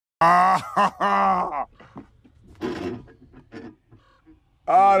Oh,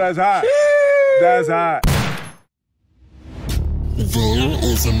 that's hot. That's hot. There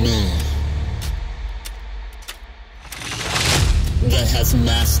is a man that has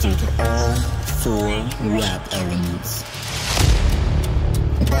mastered all 4 rap elements.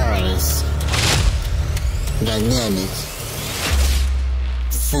 Bars, dynamic,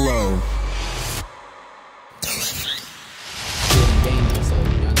 flow,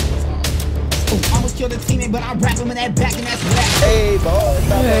 almost killed a teammate, but I'm rapping with that back and that's rap. Hey, boy.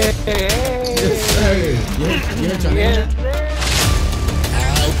 Hey. Yes, sir. You heard your name?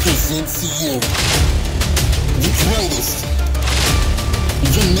 I present to you the greatest,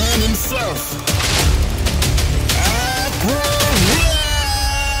 the man himself, Aqua Cash.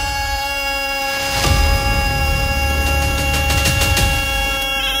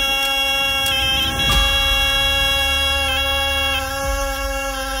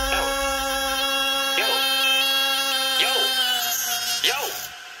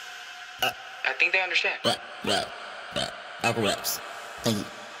 I think they understand. Rap. Aqua raps. Thank you.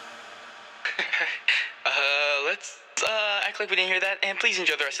 Let's act like we didn't hear that, and please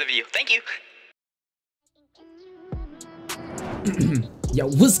enjoy the rest of the video. Thank you. Yo,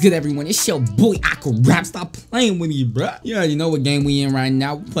 what's good, everyone? It's your boy Aqua Rap. Stop playing with me, bruh. You already know what game we in right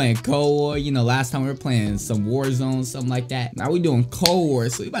now. We're playing Cold War. You know, last time we were playing some Warzone, something like that. Now we're doing Cold War,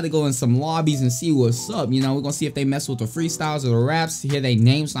 so we about to go in some lobbies and see what's up. You know, we're gonna see if they mess with the freestyles or the raps. Hear they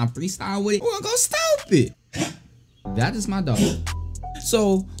names, so I'm freestyle with it. We're gonna go stupid. That is my dog.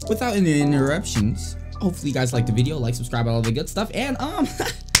 So, without any interruptions, hopefully you guys like the video, like, subscribe, all the good stuff, and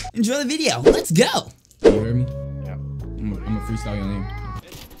enjoy the video. Let's go. You heard me? Yeah. I'm gonna freestyle your name.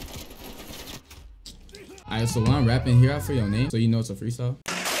 Alright, so while I'm rapping, hear out for your name, so you know it's a freestyle.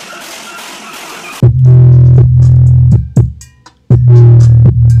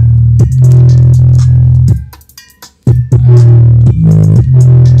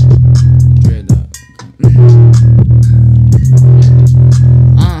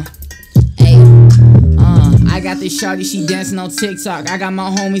 This shawty, she dancing on TikTok. I got my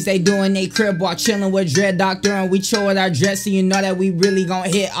homies, they doing they crib walk, chilling with Dread Doctor, and we chill with our dress, so you know that we really gon'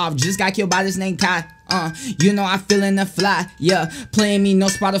 hit off. Just got killed by this name Kai. You know I feelin' the fly, yeah. Playing me no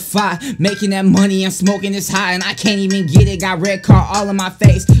Spotify, making that money and smoking this high, and I can't even get it. Got red car all in my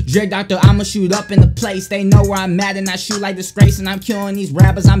face. Dread Doctor, I'ma shoot up in the place. They know where I'm at, and I shoot like disgrace, and I'm killing these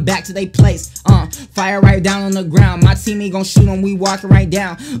rappers. I'm back to they place. Fire right down on the ground. My team ain't gon' shoot them. We walking right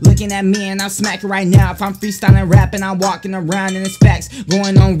down, looking at me, and I'm smacking right now. If I'm freestyling, rapping, I'm walking around, and it's facts.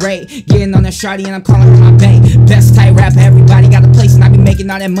 Going on raid, getting on the shawty, and I'm calling her my bae. Best type rapper, everybody got a place, and I be making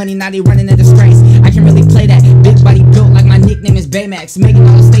all that money. Now they running a disgrace. I can really play that. Big body built like my nickname is Baymax. Making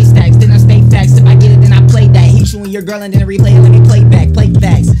all the state stacks, then I stay facts. If I get it, then I play that. Hit you and your girl and then replay it. Let me play back, play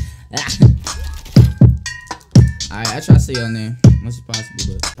facts. Alright, I try to say your name much as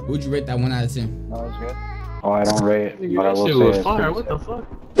possible, but would you rate that 1 out of 10? That was good. Oh, I don't rate it, but I will say it's fire. What the fuck?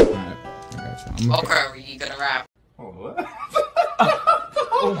 Alright, I got you. Okay, you gonna rap? Oh, what?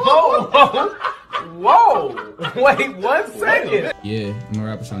 Whoa! Wait 1 second. Yeah, I'm gonna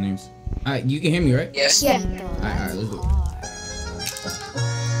rap with your names. Alright, you can hear me, right? Yes. Yeah. Alright, let's do it.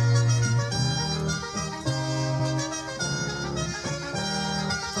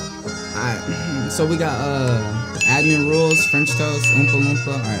 Alright, so we got admin rules, French toast, Oompa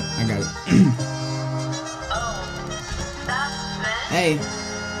Loompa. Alright, I got it.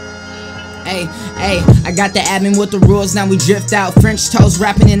 Hey, I got the admin with the rules, now we drift out. French toast,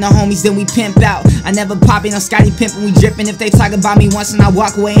 rapping in the homies, then we pimp out. I never poppin' on Scotty pimpin', we drippin'. If they talk about me once and I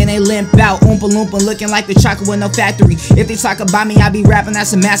walk away and they limp out. Oompa Loompa looking like the chocolate with no factory. If they talk about me, I be rapping,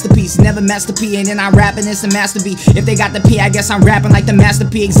 that's a masterpiece. Never master P, and then I rapping, it's a master B. If they got the P, I guess I'm rapping like the master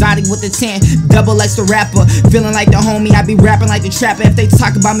P. Exotic with the 10, double X the rapper. Feeling like the homie, I be rapping like the trapper. If they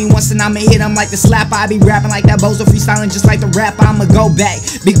talk about me once, then I'ma hit them like the slapper. I be rapping like that bozo, freestyling just like the rapper. I'ma go back,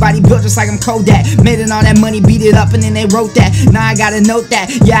 big body built just like I'm Kodak. Made it all that money, beat it up, and then they wrote that. Now I gotta note that,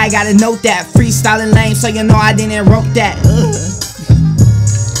 yeah, I gotta note that. Freestyling lame, so you know I didn't wrote that.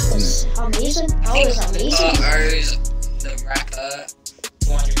 Amazing. Always amazing. The rapper,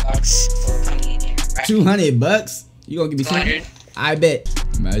 $200 for coming in here. 200 bucks? You gonna give me 200? I bet.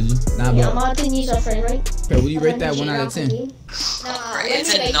 Imagine. Nah, Yeah, but Martin, he's our friend, right? okay, would you rate that 1 out of 10?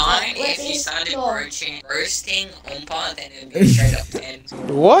 It's a 9 if you started roasting Oompa, then it would be straight up 10.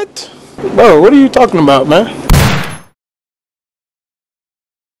 What? Bro, what are you talking about, man?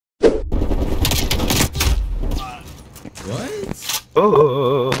 What?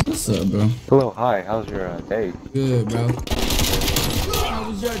 Oh. What's up, bro? Hello, hi. How's your day? Good, bro. How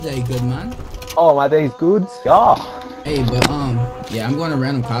was your day, good man? Oh, my day's good. Yeah. Hey, but yeah, I'm going to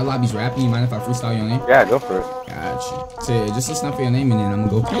random COD lobbies rapping. You mind if I freestyle your name? Yeah, go for it. Gotcha. So yeah, just listen up for your name and then I'm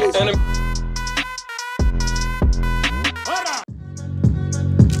gonna go crazy.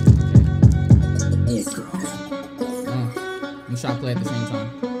 I'm trying to play at the same time.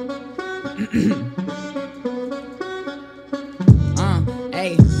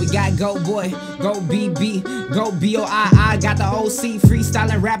 Hey, we got Go Boy, Go BB, Go BOI. Got the OC,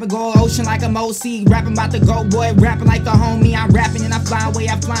 freestyling, rapping, go ocean like I'm OC. Rapping about the Go Boy, rapping like the homie. I'm rapping and I fly away,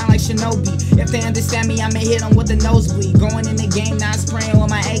 I'm flying like Shinobi. If they understand me, I'ma hit them with the nosebleed. Going in the game, now spraying with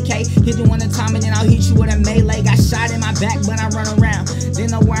my AK. Hit you one time and then I'll hit you with a melee. Got shot in my back, but I run around.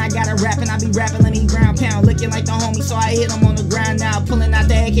 Didn't know where I gotta rap and I be rapping, let me ground pound. Looking like the homie, so I hit him on the ground now. Pulling out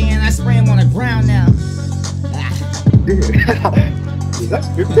the AK and I spray him on the ground now.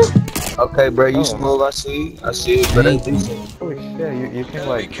 Okay, bro, you smooth. I see it, but I think Holy shit, you came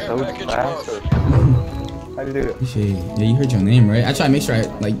like so fast. How'd you do it? Yeah, you heard your name, right? I try to make sure I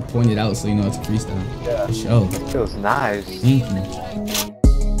like point it out so you know it's a freestyle. Yeah. For sure. It was nice. Thank you.